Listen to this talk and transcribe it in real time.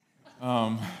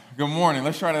Good morning.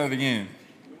 Let's try that again.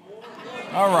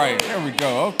 All right, there we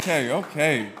go.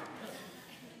 Okay.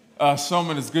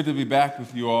 Soma, it's good to be back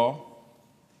with you all.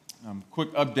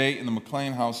 Quick update in the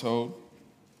McClain household.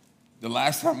 The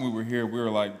last time we were here, we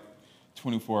were like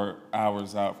 24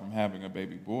 hours out from having a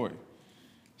baby boy.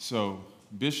 So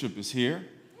Bishop is here.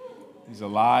 He's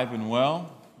alive and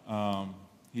well.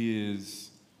 He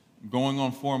is going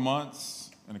on 4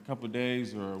 months in a couple of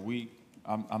days or a week.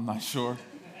 I'm not sure.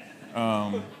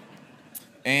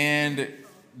 And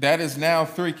that is now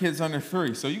 3 kids under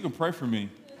 3. So you can pray for me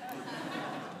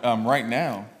right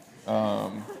now.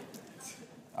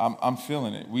 I'm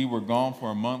feeling it. We were gone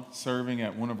for a month serving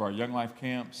at one of our Young Life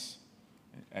camps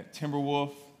at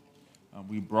Timberwolf.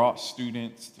 We brought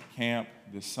students to camp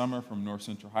this summer from North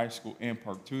Central High School and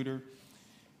Park Tudor.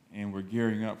 And we're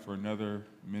gearing up for another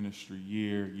ministry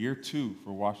year 2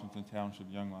 for Washington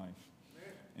Township Young Life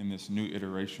in this new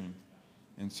iteration.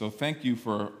 And so thank you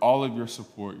for all of your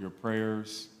support, your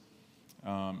prayers.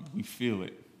 We feel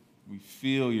it. We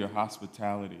feel your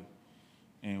hospitality.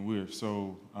 And we're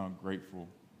so grateful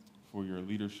for your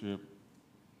leadership,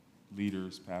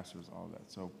 leaders, pastors, all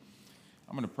that. So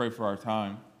I'm going to pray for our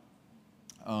time,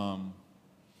 and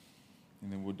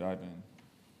then we'll dive in.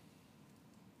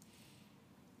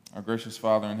 Our gracious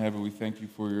Father in heaven, we thank you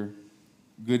for your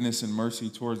goodness and mercy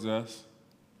towards us.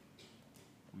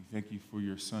 We thank you for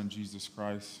your Son, Jesus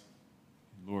Christ.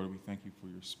 Lord, we thank you for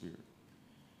your Spirit.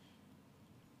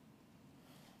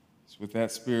 So with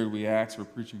that Spirit, we ask for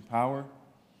preaching power,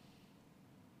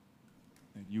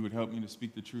 that you would help me to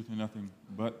speak the truth and nothing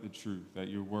but the truth, that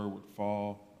your word would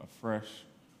fall afresh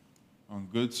on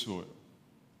good soil,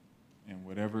 and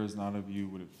whatever is not of you,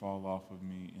 would it fall off of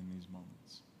me in these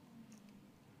moments.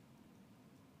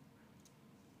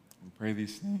 We pray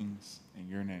these things in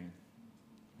your name.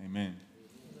 Amen.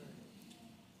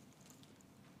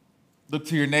 Look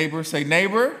to your neighbor. Say,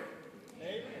 neighbor,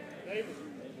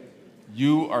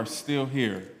 you are still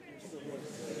here.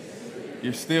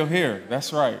 You're still here.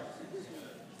 That's right.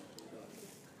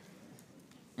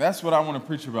 That's what I want to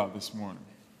preach about this morning.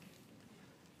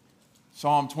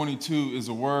 Psalm 22 is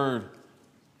a word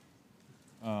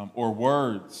or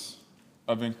words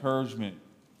of encouragement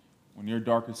when your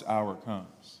darkest hour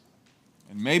comes.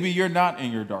 And maybe you're not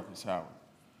in your darkest hour.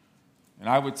 And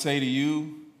I would say to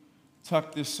you,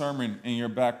 tuck this sermon in your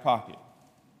back pocket,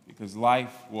 because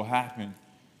life will happen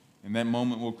and that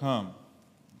moment will come.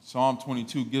 Psalm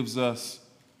 22 gives us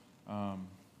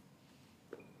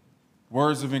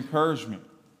words of encouragement,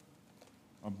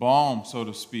 a balm, so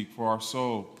to speak, for our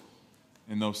soul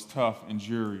in those tough and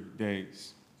dreary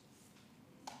days.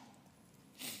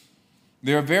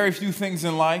 There are very few things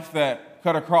in life that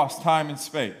cut across time and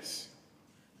space.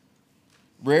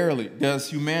 Rarely does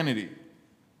humanity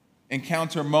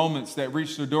encounter moments that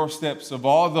reach the doorsteps of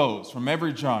all those from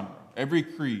every genre, every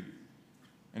creed,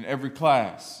 and every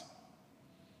class.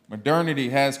 Modernity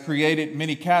has created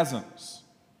many chasms.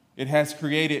 It has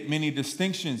created many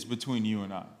distinctions between you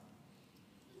and I.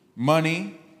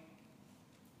 Money,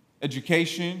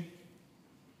 education,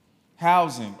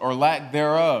 housing, or lack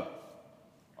thereof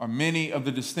are many of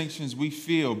the distinctions we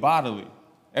feel bodily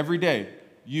every day,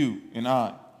 you and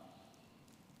I.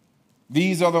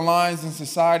 These are the lines in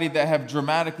society that have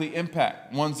dramatically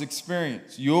impacted one's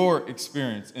experience, your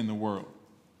experience in the world,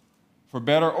 for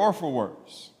better or for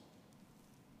worse.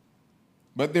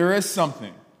 But there is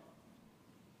something.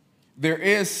 There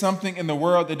is something in the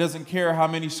world that doesn't care how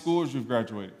many schools you've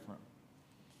graduated from,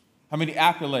 how many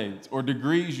accolades or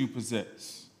degrees you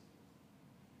possess,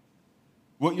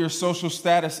 what your social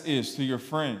status is to your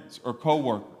friends or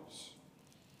coworkers.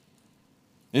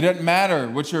 It doesn't matter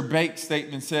what your bank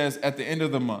statement says at the end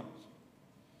of the month.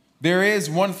 There is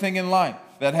one thing in life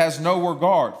that has no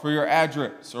regard for your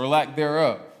address or lack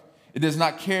thereof. It does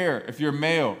not care if you're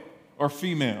male or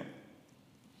female,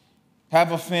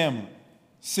 have a family,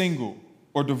 single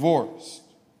or divorced.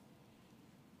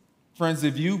 Friends,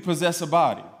 if you possess a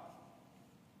body,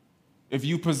 if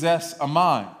you possess a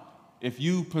mind, if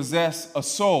you possess a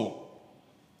soul,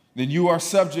 then you are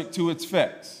subject to its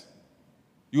effects.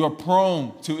 You are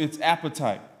prone to its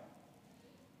appetite.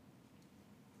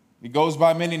 It goes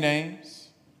by many names.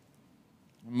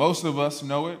 Most of us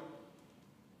know it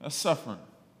as suffering.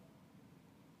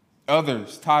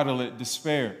 Others title it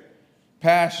despair.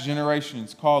 Past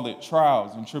generations call it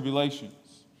trials and tribulations.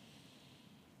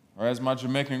 Or as my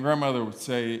Jamaican grandmother would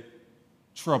say,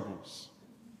 troubles.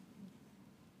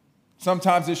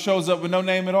 Sometimes it shows up with no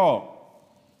name at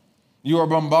all. You are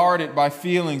bombarded by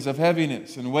feelings of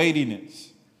heaviness and weightiness.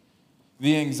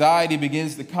 The anxiety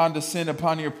begins to condescend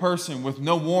upon your person with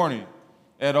no warning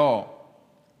at all.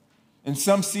 In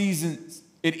some seasons,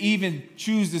 it even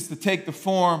chooses to take the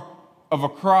form of a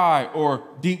cry or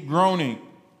deep groaning.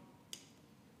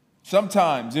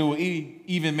 Sometimes it will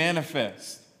even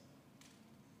manifest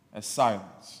as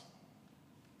silence,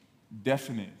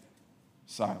 definite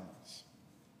silence.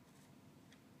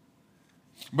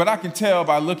 But I can tell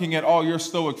by looking at all your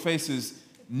stoic faces,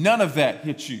 none of that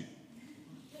hit you.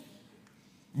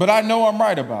 But I know I'm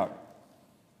right about it.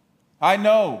 I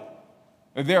know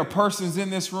that there are persons in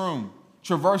this room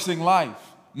traversing life,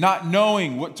 not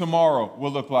knowing what tomorrow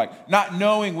will look like, not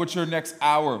knowing what your next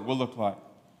hour will look like,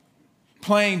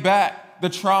 playing back the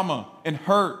trauma and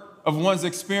hurt of one's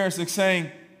experience and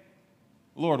saying,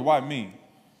 Lord, why me?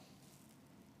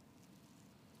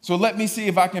 So let me see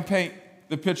if I can paint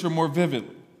the picture more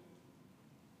vividly.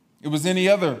 It was any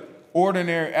other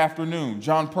ordinary afternoon.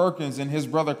 John Perkins and his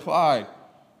brother Clyde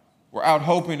were out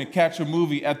hoping to catch a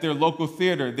movie at their local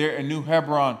theater there in New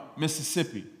Hebron,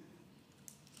 Mississippi.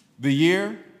 The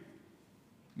year,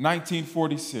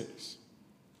 1946.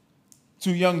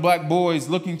 Two young black boys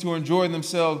looking to enjoy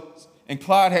themselves, and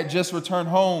Clyde had just returned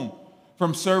home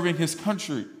from serving his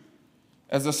country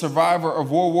as a survivor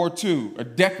of World War II, a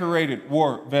decorated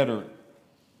war veteran.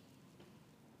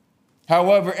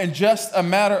 However, in just a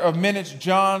matter of minutes,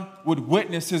 John would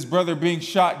witness his brother being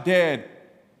shot dead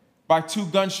by 2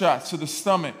 gunshots to the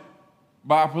stomach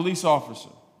by a police officer.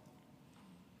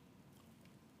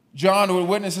 John would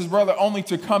witness his brother only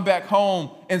to come back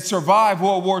home and survive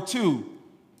World War II,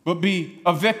 but be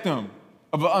a victim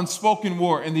of an unspoken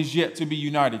war in these yet-to-be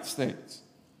United States.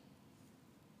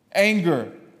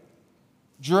 Anger,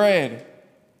 dread,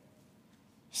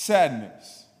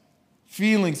 sadness,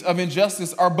 feelings of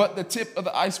injustice are but the tip of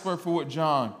the iceberg for what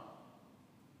John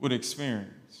would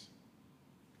experience.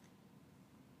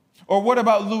 Or what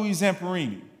about Louis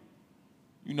Zamperini?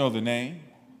 You know the name.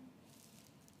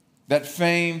 That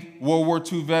famed World War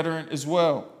II veteran as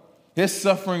well. His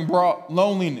suffering brought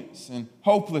loneliness and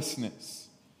hopelessness.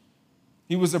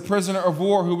 He was a prisoner of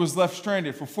war who was left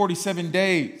stranded for 47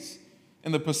 days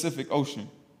in the Pacific Ocean.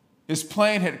 His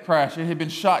plane had crashed. It had been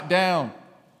shot down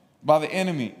by the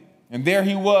enemy. And there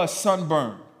he was,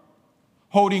 sunburned,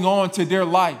 holding on to dear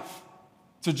life,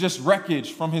 to just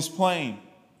wreckage from his plane,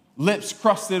 lips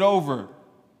crusted over,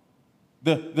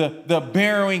 the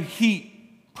barrowing heat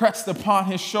pressed upon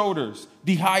his shoulders,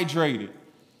 dehydrated,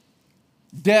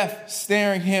 death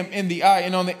staring him in the eye.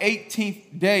 And on the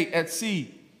 18th day at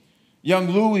sea, young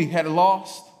Louis had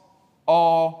lost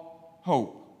all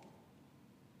hope.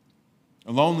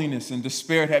 Loneliness and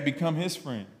despair had become his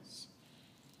friends.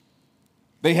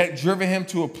 They had driven him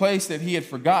to a place that he had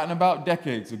forgotten about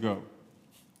decades ago.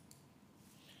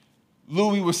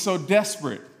 Louis was so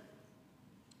desperate,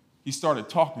 he started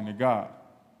talking to God.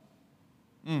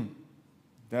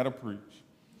 That'll preach.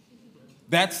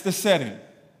 That's the setting.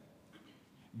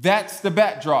 That's the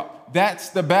backdrop. That's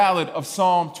the ballad of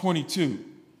Psalm 22.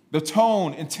 The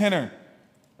tone and tenor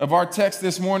of our text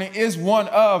this morning is one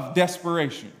of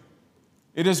desperation.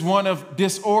 It is one of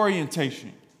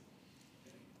disorientation.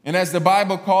 And as the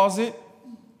Bible calls it,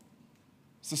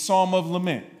 it's a psalm of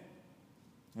lament.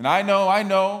 And I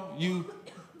know, you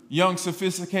young,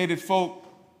 sophisticated folk,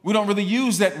 we don't really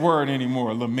use that word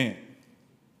anymore, lament.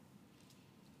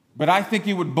 But I think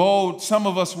it would bode some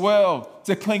of us well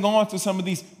to cling on to some of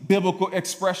these biblical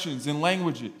expressions and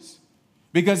languages,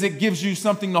 because it gives you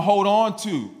something to hold on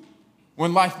to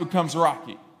when life becomes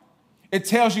rocky. It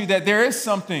tells you that there is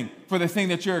something for the thing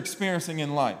that you're experiencing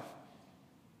in life.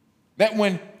 That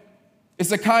when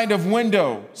it's a kind of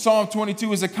window, Psalm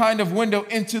 22 is a kind of window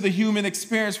into the human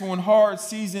experience for when hard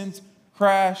seasons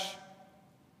crash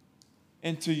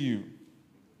into you.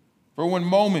 For when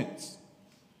moments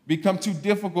become too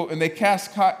difficult and they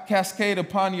cascade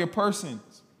upon your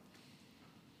persons.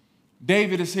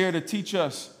 David is here to teach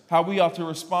us how we ought to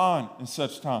respond in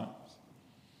such times.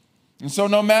 And so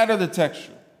no matter the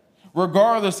texture,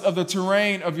 regardless of the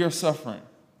terrain of your suffering,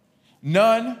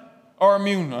 none are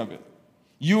immune of it.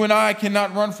 You and I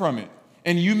cannot run from it.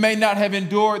 And you may not have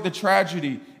endured the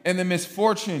tragedy and the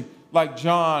misfortune like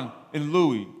John and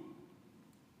Louis.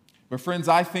 But friends,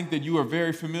 I think that you are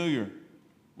very familiar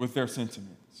with their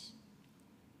sentiments.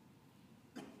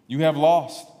 You have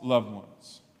lost loved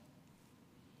ones.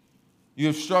 You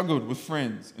have struggled with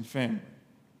friends and family.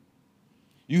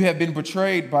 You have been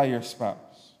betrayed by your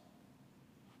spouse.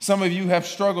 Some of you have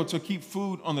struggled to keep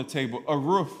food on the table, a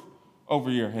roof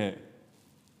over your head.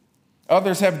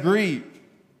 Others have grieved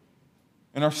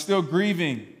and are still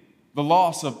grieving the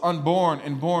loss of unborn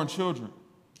and born children.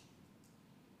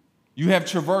 You have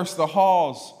traversed the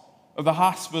halls of the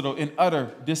hospital in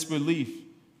utter disbelief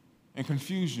and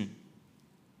confusion.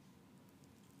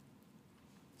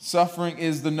 Suffering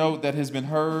is the note that has been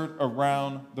heard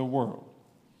around the world.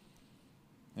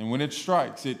 And when it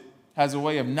strikes, it has a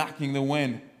way of knocking the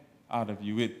wind out of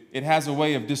you. It has a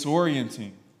way of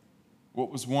disorienting what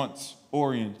was once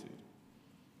oriented.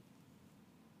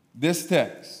 This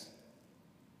text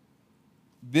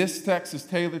is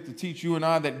tailored to teach you and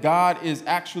I that God is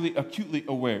actually acutely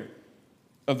aware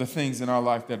of the things in our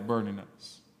life that burden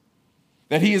us.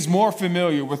 That he is more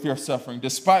familiar with your suffering,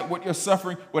 despite what your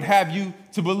suffering would have you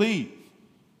to believe.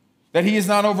 That he is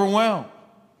not overwhelmed.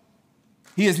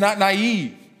 He is not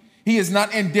naive. He is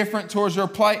not indifferent towards your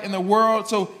plight in the world.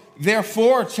 So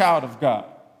therefore, child of God,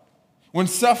 when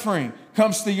suffering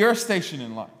comes to your station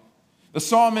in life, the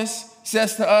psalmist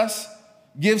says to us,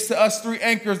 gives to us three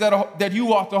anchors that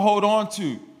you ought to hold on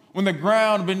to when the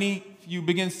ground beneath you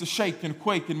begins to shake and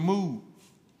quake and move.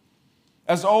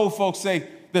 As old folks say,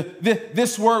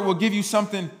 this word will give you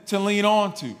something to lean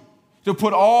on to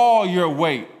put all your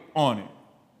weight on it,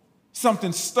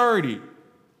 something sturdy.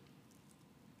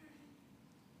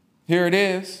 Here it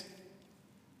is.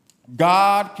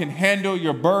 God can handle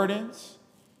your burdens,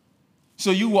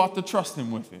 so you ought to trust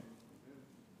him with it.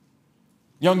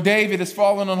 Young David has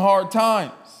fallen on hard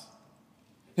times.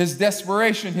 His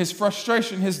desperation, his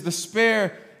frustration, his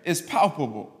despair is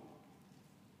palpable.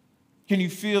 Can you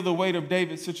feel the weight of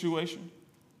David's situation?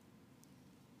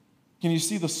 Can you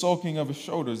see the sulking of his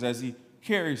shoulders as he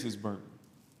carries his burden?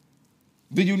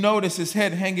 Do you notice his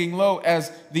head hanging low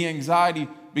as the anxiety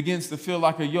begins to feel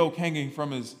like a yoke hanging from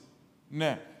his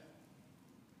neck?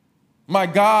 My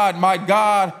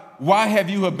God, why have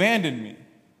you abandoned me?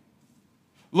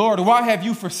 Lord, why have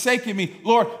you forsaken me?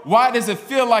 Lord, why does it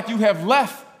feel like you have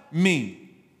left me?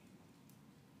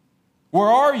 Where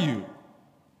are you?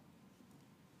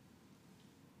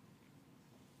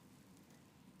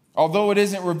 Although it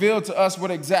isn't revealed to us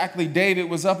what exactly David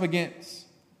was up against,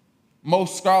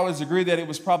 most scholars agree that it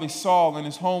was probably Saul and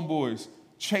his homeboys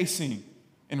chasing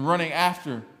and running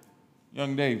after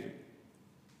young David.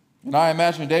 And I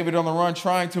imagine David on the run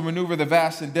trying to maneuver the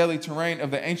vast and deadly terrain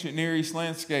of the ancient Near East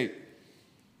landscape.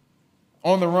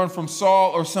 On the run from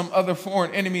Saul or some other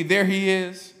foreign enemy, there he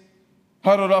is,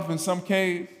 huddled up in some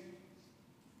cave,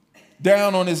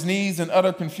 down on his knees in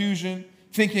utter confusion,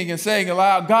 thinking and saying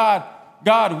aloud,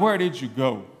 God, where did you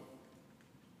go?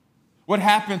 What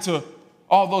happened to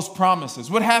all those promises?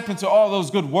 What happened to all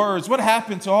those good words? What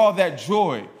happened to all that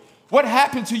joy? What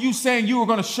happened to you saying you were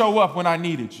going to show up when I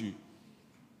needed you?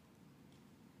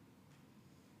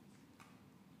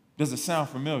 Does it sound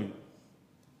familiar?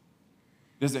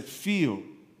 Does it feel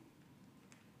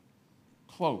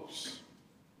close?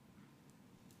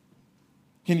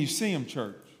 Can you see him,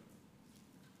 church?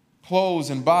 Clothes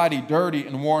and body dirty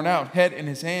and worn out, head in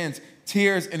his hands,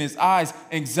 tears in his eyes,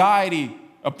 anxiety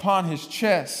upon his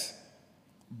chest,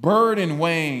 burden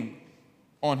weighing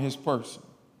on his person.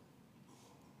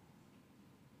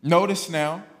 Notice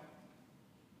now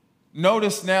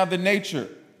the nature,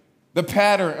 the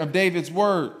pattern of David's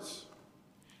words.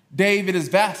 David is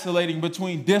vacillating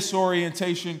between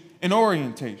disorientation and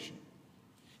orientation.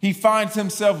 He finds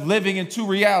himself living in two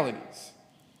realities.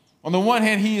 On the one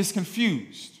hand, he is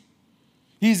confused.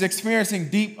 He's experiencing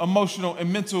deep emotional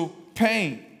and mental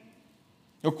pain.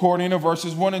 According to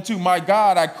verses 1 and 2, my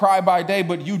God, I cry by day,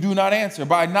 but you do not answer.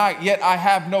 By night, yet I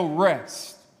have no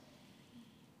rest.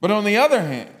 But on the other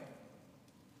hand,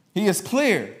 he is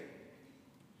clear.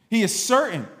 He is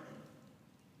certain.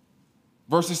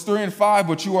 Verses 3 and 5,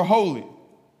 but you are holy.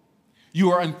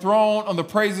 You are enthroned on the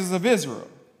praises of Israel.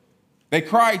 They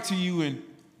cried to you and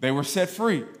they were set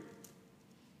free.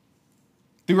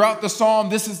 Throughout the psalm,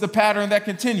 this is the pattern that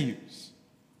continues.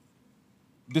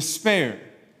 Despair,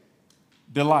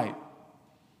 delight.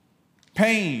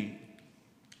 Pain,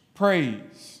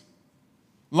 praise.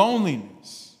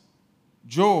 Loneliness,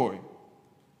 joy.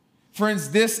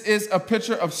 Friends, this is a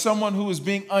picture of someone who is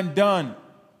being undone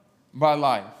by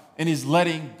life. And he's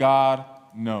letting God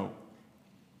know.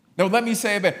 Now, let me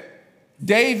say it.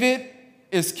 David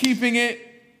is keeping it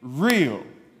real.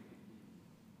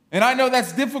 And I know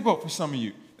that's difficult for some of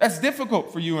you. That's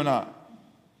difficult for you and I.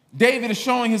 David is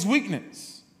showing his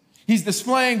weakness. He's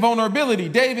displaying vulnerability.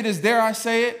 David is, dare I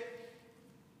say it,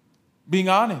 being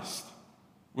honest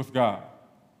with God.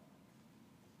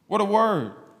 What a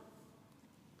word.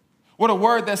 What a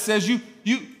word that says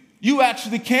you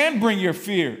actually can bring your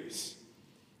fears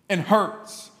and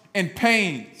hurts and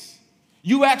pains.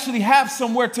 You actually have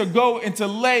somewhere to go and to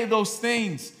lay those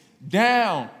things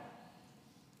down.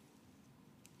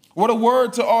 What a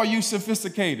word to all you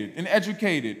sophisticated and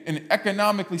educated and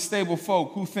economically stable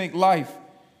folk who think life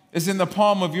is in the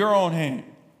palm of your own hand.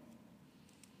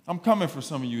 I'm coming for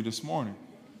some of you this morning.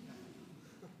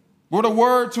 What a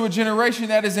word to a generation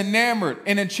that is enamored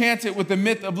and enchanted with the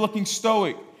myth of looking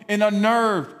stoic and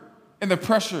unnerved in the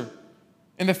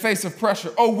face of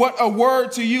pressure. Oh, what a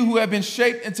word to you who have been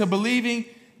shaped into believing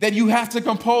that you have to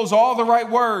compose all the right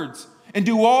words and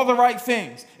do all the right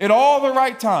things at all the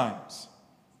right times.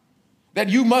 That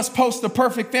you must post the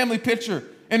perfect family picture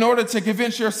in order to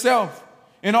convince yourself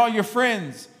and all your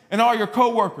friends and all your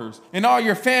coworkers and all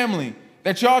your family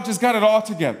that y'all just got it all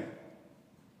together.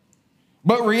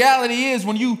 But reality is,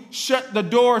 when you shut the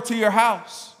door to your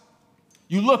house,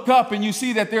 you look up and you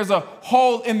see that there's a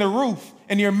hole in the roof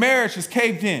and your marriage is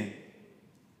caved in.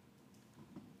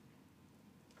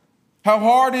 How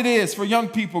hard it is for young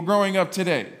people growing up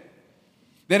today,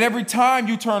 that every time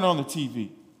you turn on the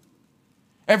TV,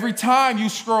 every time you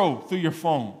scroll through your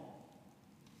phone,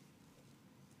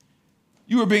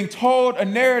 you are being told a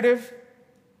narrative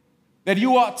that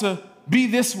you ought to be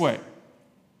this way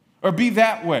or be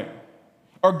that way,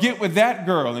 or get with that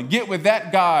girl and get with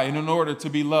that guy in order to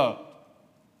be loved,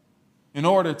 in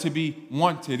order to be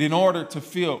wanted, in order to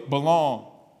feel belong.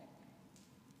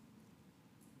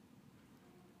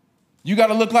 You got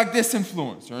to look like this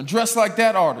influencer and dress like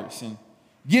that artist and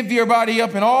give your body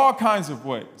up in all kinds of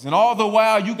ways. And all the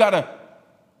while, you got to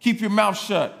keep your mouth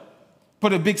shut,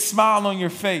 put a big smile on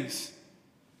your face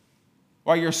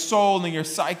while your soul and your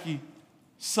psyche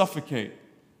suffocate.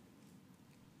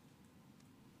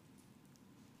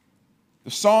 The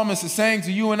psalmist is saying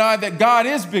to you and I that God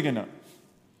is big enough,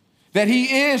 that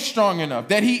he is strong enough,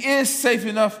 that he is safe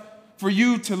enough for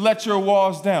you to let your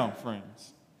walls down,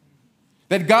 friends.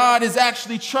 That God is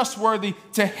actually trustworthy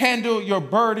to handle your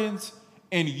burdens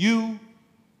and you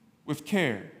with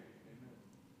care.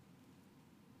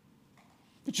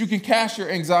 But you can cast your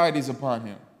anxieties upon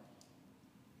him.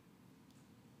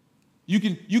 You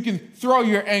can throw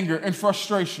your anger and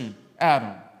frustration at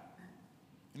him.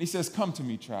 And he says, come to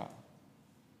me, child.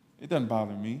 It doesn't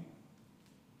bother me.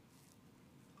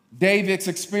 David's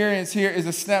experience here is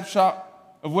a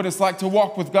snapshot of what it's like to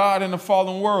walk with God in a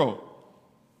fallen world.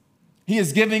 He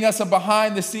is giving us a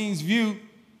behind-the-scenes view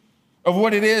of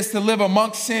what it is to live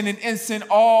amongst sin and in sin,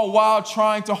 all while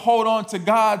trying to hold on to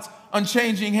God's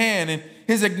unchanging hand. And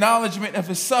his acknowledgement of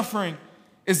his suffering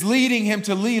is leading him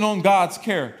to lean on God's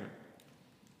character.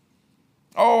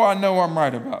 Oh, I know I'm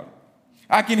right about it.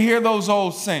 I can hear those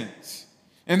old saints,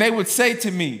 and they would say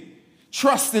to me,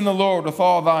 trust in the Lord with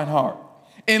all thine heart,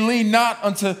 and lean not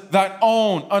unto thine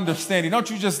own understanding. Don't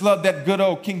you just love that good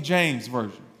old King James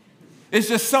version? It's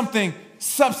just something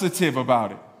substantive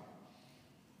about it.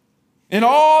 In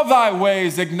all thy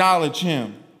ways acknowledge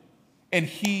him, and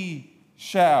he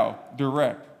shall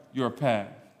direct your path.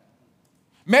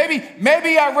 Maybe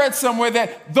I read somewhere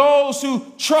that those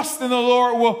who trust in the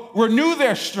Lord will renew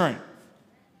their strength.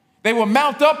 They will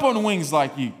mount up on wings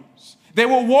like eagles. They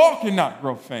will walk and not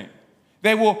grow faint.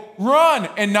 They will run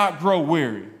and not grow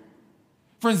weary.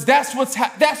 Friends, that's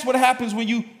what happens when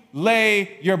you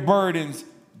lay your burdens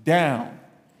down.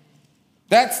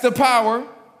 That's the power.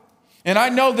 And I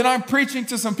know that I'm preaching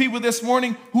to some people this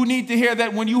morning who need to hear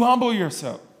that when you humble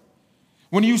yourself,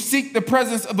 when you seek the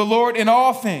presence of the Lord in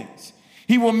all things,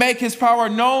 he will make his power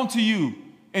known to you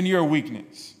in your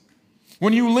weakness.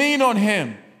 When you lean on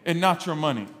him and not your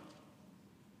money.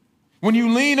 When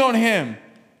you lean on him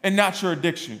and not your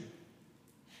addiction.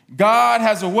 God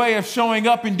has a way of showing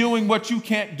up and doing what you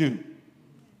can't do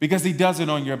because he does it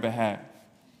on your behalf.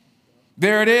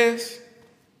 There it is.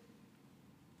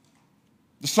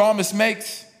 The psalmist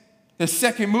makes the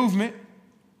second movement.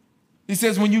 He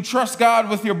says, when you trust God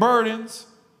with your burdens,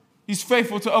 he's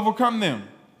faithful to overcome them.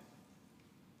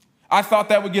 I thought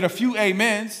that would get a few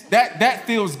amens. That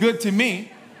feels good to me.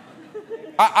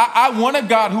 I want a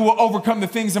God who will overcome the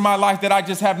things in my life that I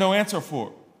just have no answer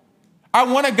for. I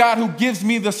want a God who gives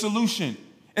me the solution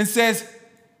and says,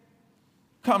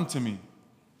 come to me.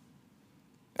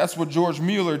 That's what George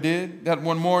Mueller did that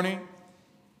one morning.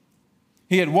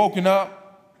 He had woken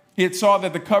up. He had saw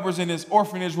that the cupboards in his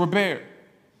orphanage were bare.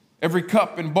 Every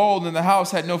cup and bowl in the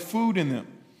house had no food in them.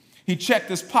 He checked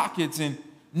his pockets and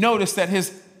noticed that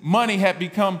his money had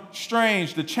become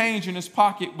strange. The change in his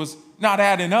pocket was not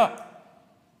adding up.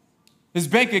 His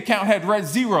bank account had read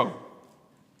 0.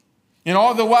 And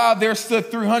all the while, there stood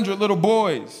 300 little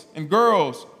boys and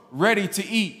girls ready to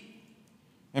eat.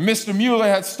 And Mr. Mueller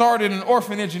had started an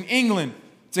orphanage in England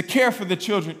to care for the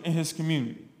children in his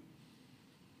community.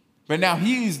 But now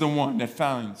he's the one that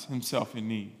finds himself in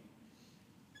need.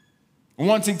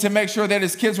 Wanting to make sure that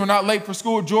his kids were not late for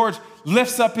school, George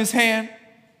lifts up his hand.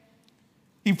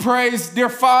 He prays, dear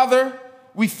Father,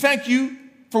 we thank you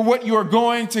for what you are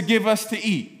going to give us to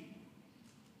eat.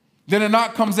 Then a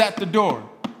knock comes at the door.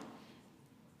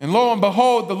 And And lo and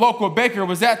behold, the local baker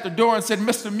was at the door and said,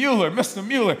 Mr.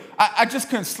 Mueller, I just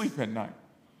couldn't sleep at night.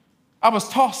 I was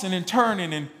tossing and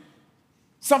turning, and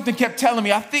something kept telling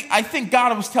me, I think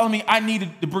God was telling me I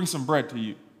needed to bring some bread to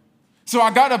you. So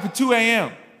I got up at 2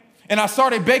 a.m. and I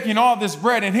started baking all this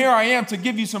bread, and here I am to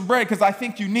give you some bread because I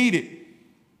think you need it.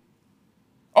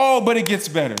 Oh, but it gets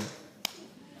better.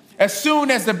 As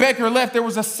soon as the baker left, there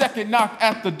was a second knock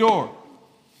at the door.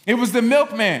 It was the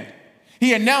milkman.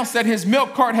 He announced that his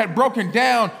milk cart had broken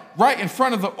down right in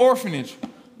front of the orphanage.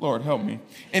 Lord, help me.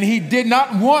 And he did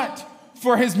not want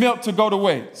for his milk to go to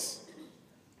waste.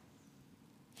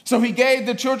 So he gave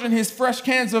the children his fresh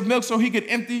cans of milk so he could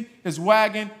empty his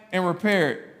wagon and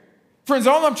repair it. Friends,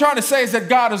 all I'm trying to say is that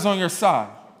God is on your side.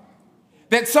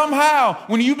 That somehow,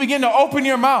 when you begin to open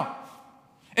your mouth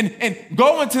and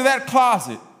go into that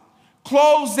closet,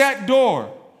 close that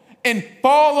door, and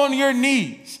fall on your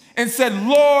knees and said,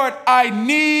 Lord, I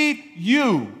need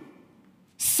you,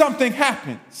 something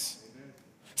happens.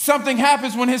 Something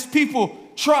happens when his people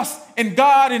trust in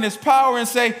God and his power and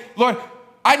say, Lord,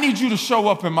 I need you to show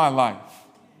up in my life.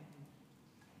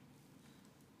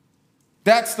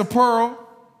 That's the pearl.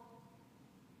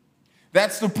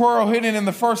 That's the pearl hidden in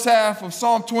the first half of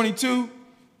Psalm 22.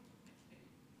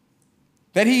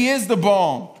 That he is the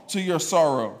balm to your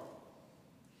sorrow.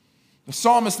 The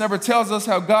psalmist never tells us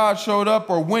how God showed up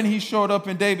or when he showed up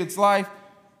in David's life.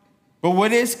 But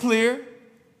what is clear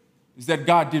is that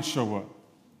God did show up.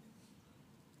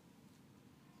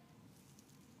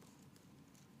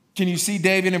 Can you see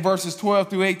David in verses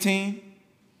 12 through 18?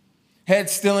 Head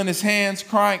still in his hands,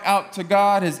 crying out to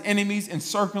God, his enemies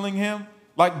encircling him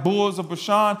like bulls of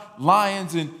Bashan,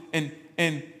 lions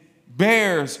and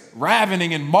bears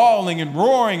ravening and mauling and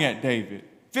roaring at David.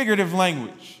 Figurative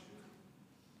language.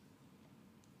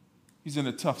 He's in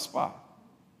a tough spot.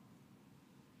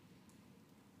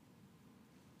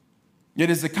 It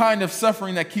is the kind of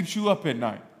suffering that keeps you up at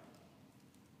night.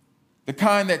 The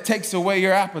kind that takes away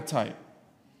your appetite.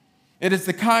 It is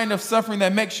the kind of suffering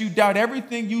that makes you doubt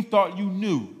everything you thought you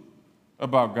knew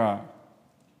about God.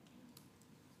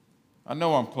 I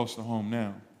know I'm close to home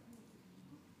now.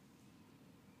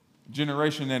 A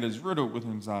generation that is riddled with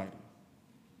anxiety.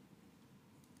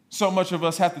 So much of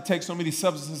us have to take so many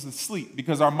substances to sleep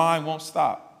because our mind won't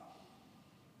stop.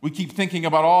 We keep thinking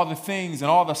about all the things and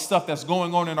all the stuff that's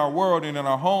going on in our world and in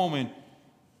our home and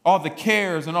all the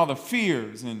cares and all the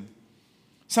fears. And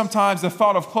sometimes the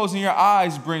thought of closing your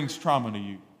eyes brings trauma to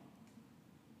you.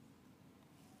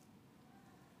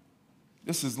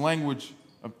 This is language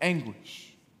of anguish.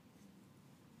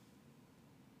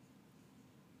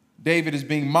 David is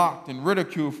being mocked and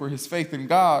ridiculed for his faith in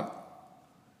God.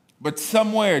 But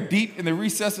somewhere deep in the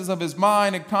recesses of his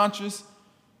mind and conscience,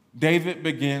 David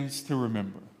begins to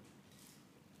remember.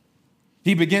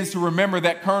 He begins to remember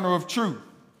that kernel of truth.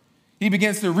 He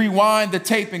begins to rewind the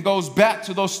tape and goes back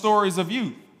to those stories of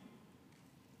youth.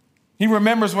 He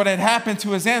remembers what had happened to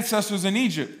his ancestors in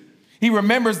Egypt. He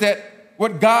remembers that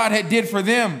what God had did for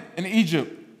them in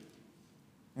Egypt.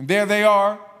 And there they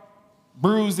are,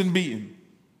 bruised and beaten.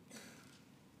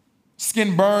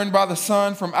 Skin burned by the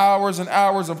sun from hours and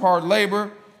hours of hard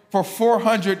labor. For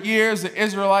 400 years, the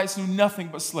Israelites knew nothing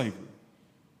but slavery.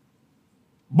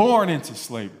 Born into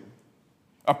slavery,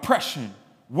 oppression,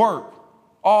 work,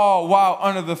 all while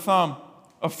under the thumb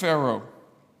of Pharaoh.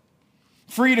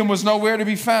 Freedom was nowhere to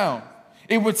be found.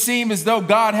 It would seem as though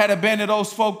God had abandoned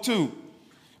those folk too.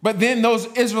 But then those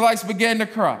Israelites began to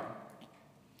cry.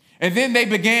 And then they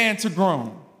began to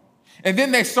groan. And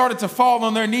then they started to fall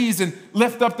on their knees and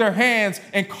lift up their hands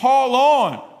and call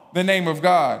on the name of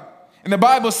God. And the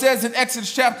Bible says in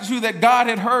Exodus chapter 2 that God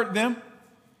had heard them,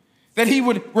 that he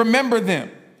would remember them,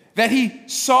 that he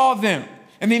saw them.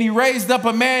 And then he raised up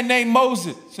a man named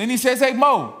Moses. And he says, hey,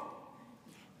 Mo,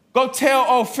 go tell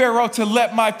old Pharaoh to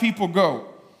let my people go.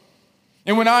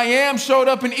 And when I am showed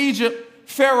up in Egypt,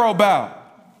 Pharaoh bowed.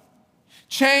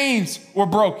 Chains were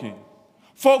broken.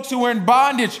 Folks who were in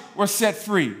bondage were set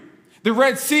free. The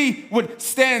Red Sea would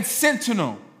stand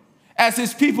sentinel as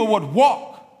his people would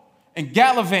walk and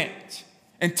gallivant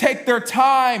and take their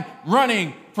time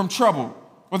running from trouble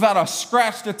without a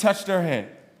scratch to touch their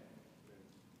head.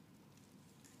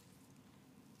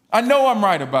 I know I'm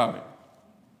right about it.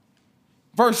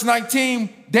 Verse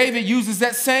 19, David uses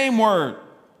that same word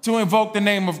to invoke the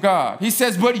name of God. He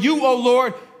says, but you, O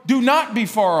Lord, do not be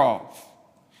far off.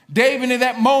 David in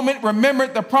that moment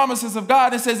remembered the promises of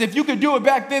God and says, if you could do it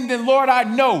back then Lord, I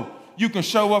know you can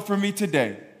show up for me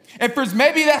today. And friends,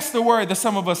 maybe that's the word that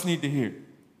some of us need to hear.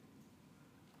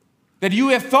 That you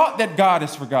have thought that God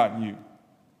has forgotten you.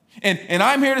 And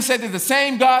I'm here to say that the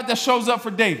same God that shows up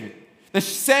for David, The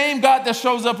same God that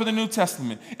shows up in the New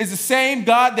Testament is the same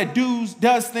God that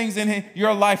does things in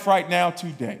your life right now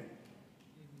today.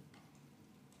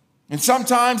 And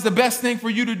sometimes the best thing for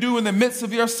you to do in the midst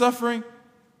of your suffering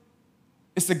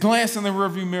is to glance in the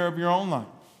rearview mirror of your own life.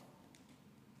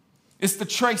 It's to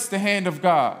trace the hand of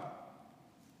God.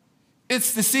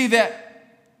 It's to see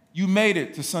that you made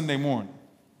it to Sunday morning.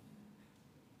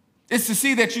 It's to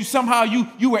see that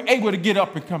you were able to get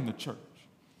up and come to church.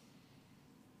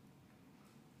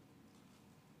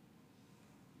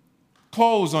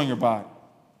 Clothes on your body.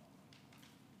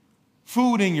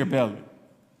 Food in your belly.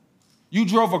 You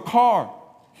drove a car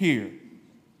here.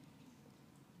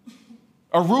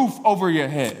 A roof over your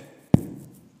head.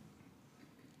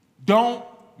 Don't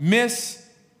miss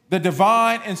the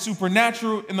divine and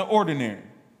supernatural in the ordinary.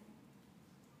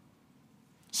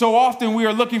 So often we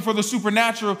are looking for the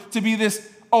supernatural to be this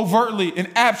overtly an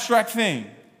abstract thing.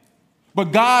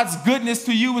 But God's goodness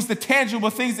to you is the tangible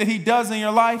things that he does in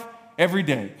your life every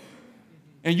day.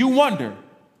 And you wonder,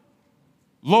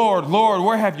 Lord, Lord,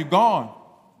 where have you gone?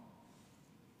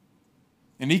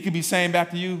 And he could be saying back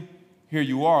to you, here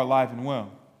you are, alive and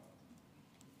well.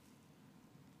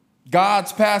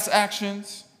 God's past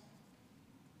actions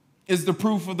is the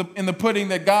proof in the pudding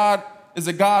that God is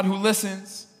a God who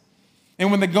listens. And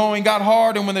when the going got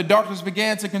hard and when the darkness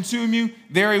began to consume you,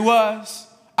 there he was,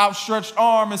 outstretched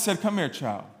arm, and said, come here,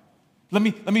 child. Let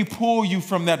me pull you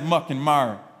from that muck and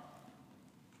mire.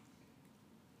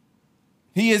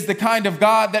 He is the kind of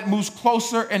God that moves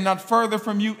closer and not further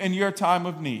from you in your time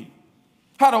of need.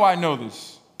 How do I know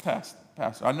this, Pastor?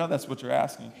 I know that's what you're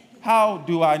asking. How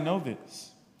do I know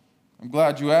this? I'm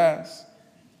glad you asked.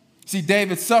 See,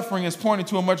 David's suffering is pointing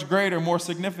to a much greater, more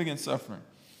significant suffering.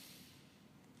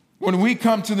 When we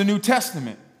come to the New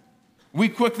Testament, we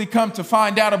quickly come to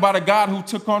find out about a God who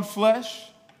took on flesh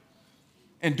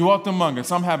and dwelt among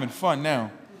us. I'm having fun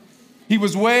now. He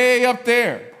was way up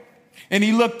there. And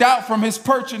he looked out from his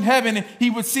perch in heaven and he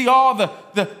would see all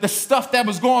the stuff that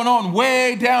was going on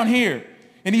way down here.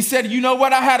 And he said, you know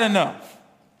what? I had enough.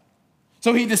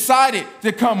 So he decided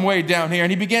to come way down here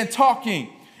and he began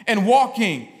talking and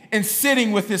walking and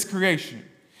sitting with his creation.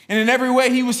 And in every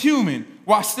way he was human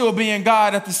while still being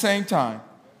God at the same time.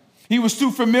 He was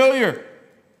too familiar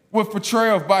with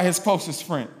betrayal by his closest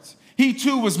friends. He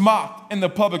too was mocked in the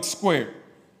public square.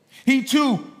 He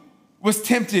too was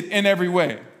tempted in every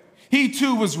way. He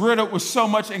too was riddled with so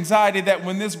much anxiety that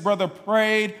when this brother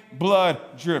prayed, blood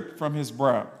dripped from his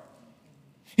brow.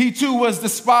 He too was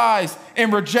despised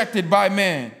and rejected by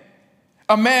men,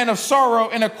 a man of sorrow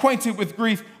and acquainted with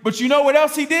grief. But you know what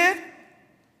else he did?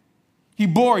 He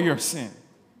bore your sin.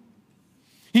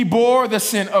 He bore the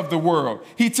sin of the world.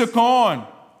 He took on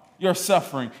your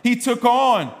suffering. He took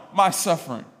on my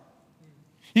suffering.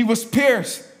 He was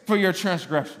pierced for your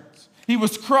transgressions. He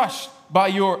was crushed by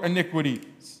your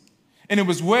iniquities. And it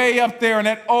was way up there on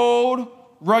that old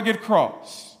rugged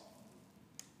cross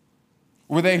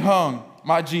where they hung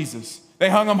my Jesus. They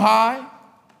hung him high.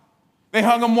 They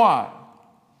hung him wide.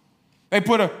 They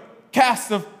put a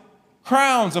cast of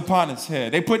crowns upon his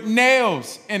head. They put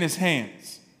nails in his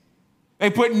hands. They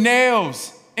put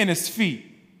nails in his feet.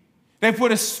 They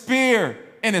put a spear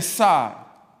in his side.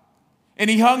 And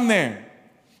he hung there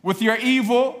with your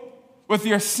evil, with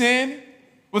your sin,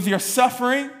 with your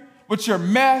suffering, with your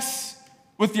mess,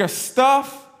 with your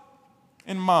stuff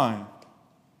in mind.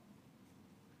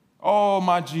 Oh,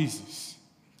 my Jesus.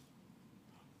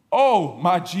 Oh,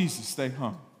 my Jesus, they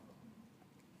hung.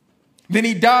 Then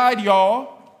he died,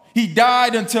 y'all. He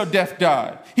died until death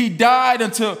died. He died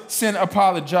until sin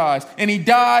apologized. And he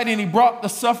died and he brought the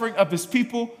suffering of his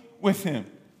people with him.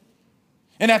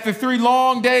 And after 3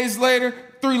 long days later,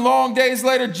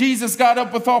 Jesus got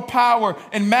up with all power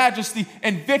and majesty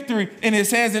and victory in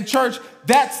his hands. And church,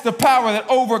 that's the power that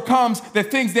overcomes the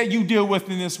things that you deal with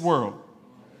in this world.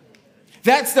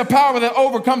 That's the power that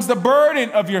overcomes the burden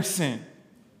of your sin.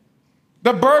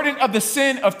 The burden of the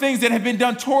sin of things that have been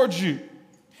done towards you.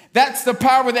 That's the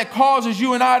power that causes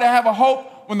you and I to have a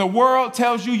hope when the world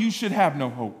tells you you should have no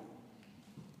hope.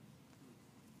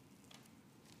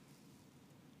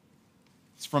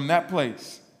 It's from that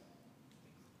place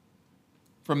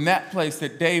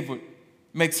that David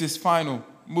makes his final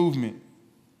movement.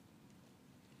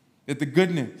 That the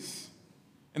goodness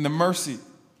and the mercy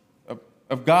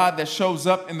of God that shows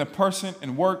up in the person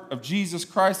and work of Jesus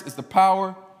Christ is the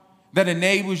power that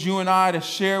enables you and I to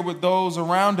share with those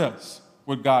around us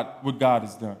what God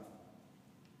has done.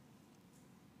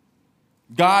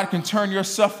 God can turn your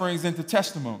sufferings into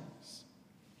testimonies,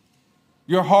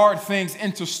 your hard things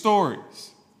into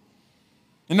stories.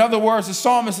 In other words, the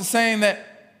psalmist is saying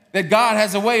that that God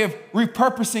has a way of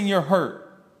repurposing your hurt,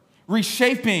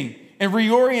 reshaping and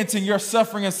reorienting your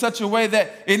suffering in such a way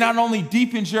that it not only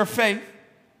deepens your faith,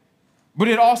 but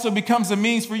it also becomes a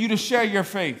means for you to share your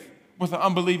faith with an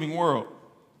unbelieving world.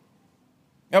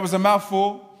 That was a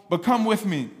mouthful, but come with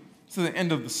me to the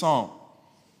end of the psalm.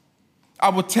 I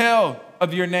will tell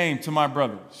of your name to my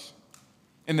brothers.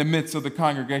 In the midst of the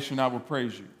congregation, I will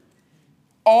praise you.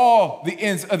 All the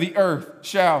ends of the earth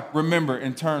shall remember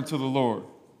and turn to the Lord.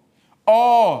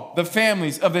 All the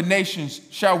families of the nations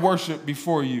shall worship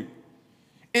before you.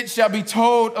 It shall be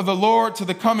told of the Lord to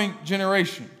the coming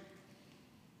generation.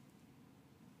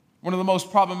 One of the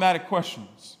most problematic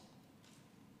questions.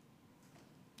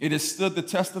 It has stood the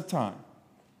test of time.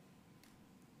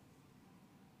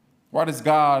 Why does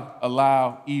God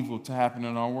allow evil to happen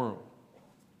in our world?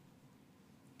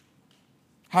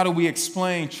 How do we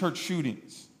explain church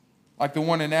shootings like the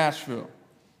one in Nashville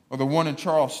or the one in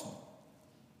Charleston?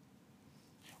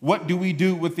 What do we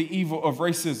do with the evil of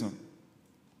racism,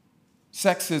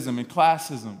 sexism, and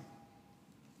classism,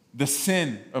 the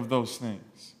sin of those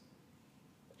things?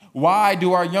 Why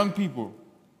do our young people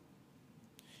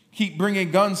keep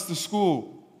bringing guns to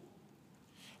school?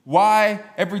 Why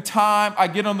every time I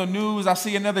get on the news, I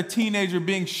see another teenager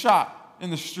being shot in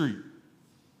the street?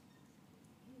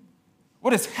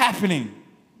 What is happening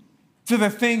to the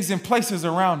things and places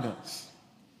around us?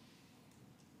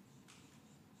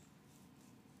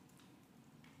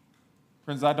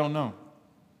 Friends, I don't know.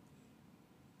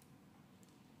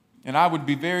 And I would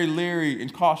be very leery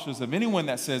and cautious of anyone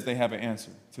that says they have an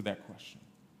answer to that question.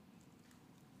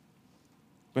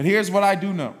 But here's what I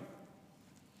do know.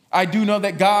 I do know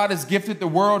that God has gifted the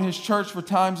world his church for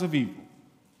times of evil.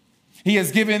 He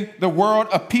has given the world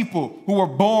a people who were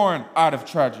born out of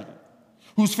tragedy,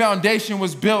 whose foundation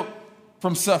was built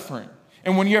from suffering.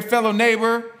 And when your fellow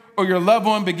neighbor or your loved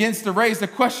one begins to raise the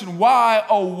question, why,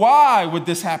 oh, why would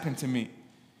this happen to me?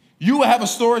 You will have a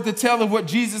story to tell of what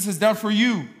Jesus has done for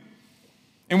you.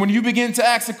 And when you begin to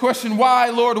ask the question, why,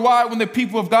 Lord, why, when the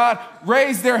people of God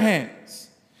raise their hands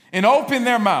and open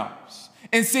their mouths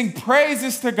and sing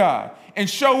praises to God and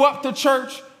show up to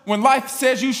church when life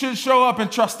says you shouldn't show up and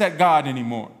trust that God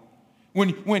anymore.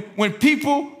 When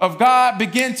people of God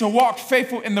begin to walk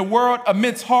faithful in the world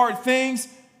amidst hard things,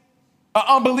 an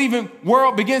unbelieving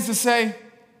world begins to say,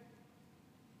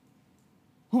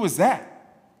 who is that?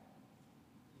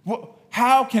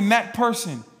 How can that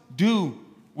person do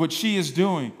what she is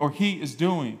doing or he is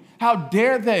doing? How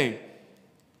dare they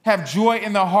have joy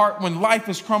in their heart when life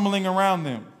is crumbling around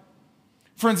them?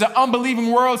 Friends, the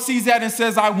unbelieving world sees that and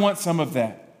says, I want some of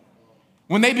that.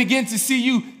 When they begin to see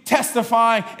you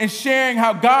testifying and sharing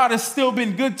how God has still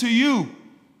been good to you,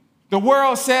 the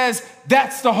world says,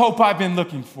 that's the hope I've been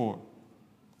looking for.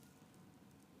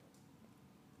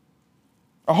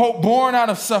 A hope born out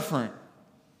of suffering.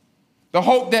 The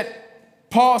hope that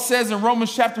Paul says in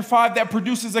Romans chapter 5 that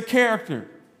produces a character,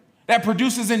 that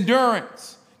produces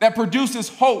endurance, that produces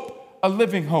hope, a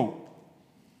living hope.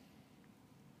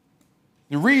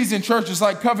 The reason churches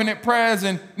like Covenant Prayers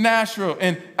in Nashville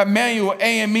and Emmanuel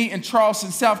AME in Charleston,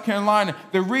 South Carolina,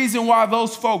 the reason why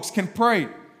those folks can pray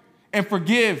and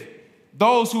forgive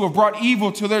those who have brought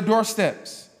evil to their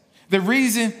doorsteps, the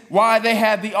reason why they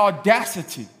had the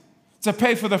audacity to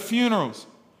pay for the funerals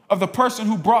of the person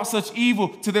who brought such evil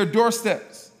to their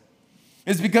doorsteps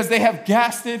is because they have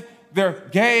casted their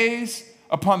gaze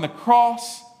upon the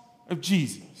cross of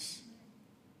Jesus.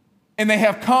 And they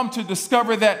have come to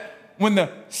discover that when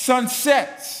the sun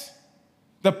sets,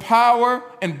 the power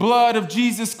and blood of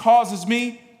Jesus causes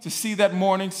me to see that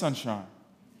morning sunshine.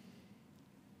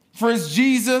 For it's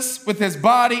Jesus with his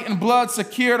body and blood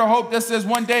secured a hope that says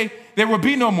one day there will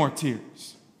be no more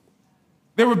tears.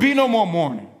 There will be no more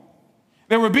mourning.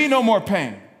 There will be no more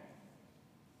pain.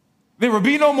 There will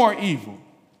be no more evil.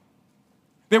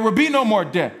 There will be no more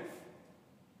death.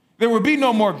 There will be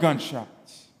no more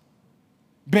gunshots.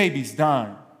 Babies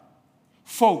dying.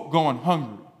 Folk going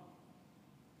hungry.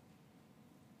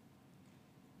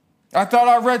 I thought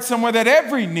I read somewhere that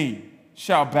every knee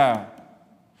shall bow.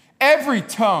 Every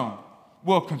tongue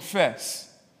will confess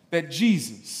that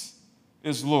Jesus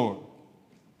is Lord.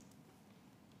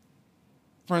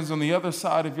 Friends, on the other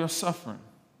side of your suffering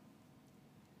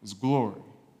is glory.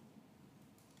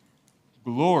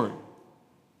 Glory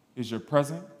is your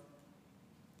present.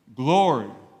 Glory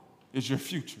is your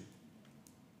future.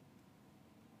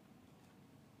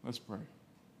 Let's pray.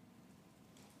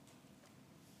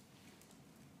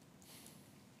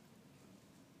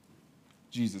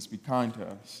 Jesus, be kind to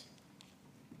us.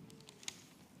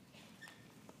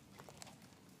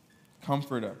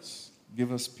 Comfort us.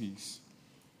 Give us peace.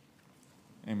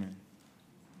 Amen.